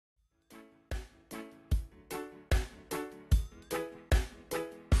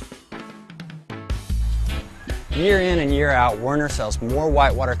Year in and year out, Werner sells more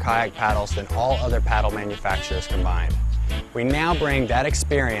whitewater kayak paddles than all other paddle manufacturers combined. We now bring that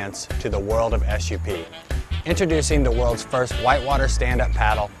experience to the world of SUP, introducing the world's first whitewater stand-up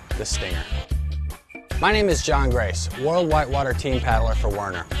paddle, the Stinger. My name is John Grace, World Whitewater Team Paddler for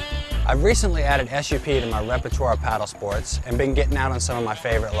Werner. I've recently added SUP to my repertoire of paddle sports and been getting out on some of my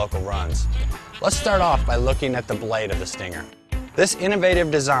favorite local runs. Let's start off by looking at the blade of the Stinger. This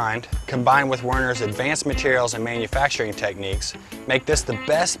innovative design, combined with Werner's advanced materials and manufacturing techniques, make this the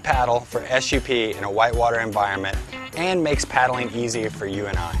best paddle for SUP in a whitewater environment and makes paddling easier for you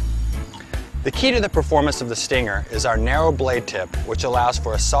and I. The key to the performance of the Stinger is our narrow blade tip, which allows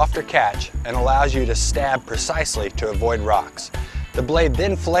for a softer catch and allows you to stab precisely to avoid rocks. The blade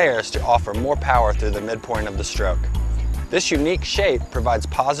then flares to offer more power through the midpoint of the stroke. This unique shape provides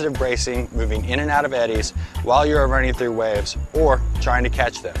positive bracing, moving in and out of eddies while you are running through waves or trying to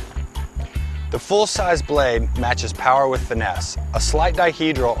catch them. The full-size blade matches power with finesse. A slight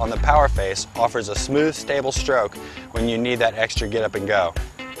dihedral on the power face offers a smooth, stable stroke when you need that extra get up and go.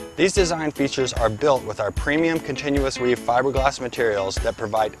 These design features are built with our premium continuous weave fiberglass materials that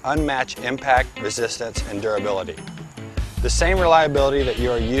provide unmatched impact, resistance, and durability. The same reliability that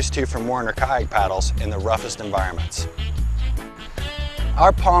you are used to from Werner kayak paddles in the roughest environments.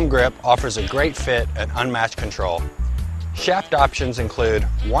 Our palm grip offers a great fit and unmatched control. Shaft options include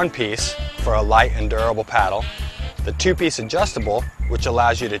one piece for a light and durable paddle, the two-piece adjustable, which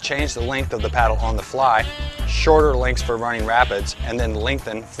allows you to change the length of the paddle on the fly, shorter lengths for running rapids, and then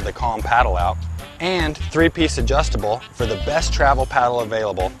lengthen for the calm paddle out, and three-piece adjustable for the best travel paddle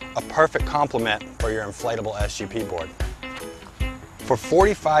available, a perfect complement for your inflatable SUP board. For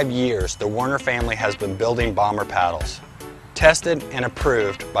 45 years, the Werner family has been building bomber paddles. Tested and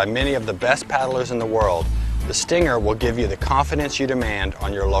approved by many of the best paddlers in the world, the Stinger will give you the confidence you demand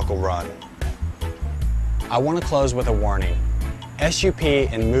on your local run. I want to close with a warning. SUP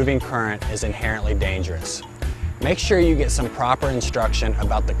in moving current is inherently dangerous. Make sure you get some proper instruction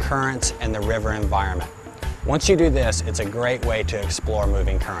about the currents and the river environment. Once you do this, it's a great way to explore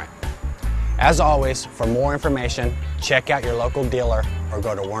moving current. As always, for more information, check out your local dealer or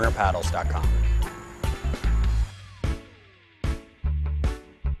go to wernerpaddles.com.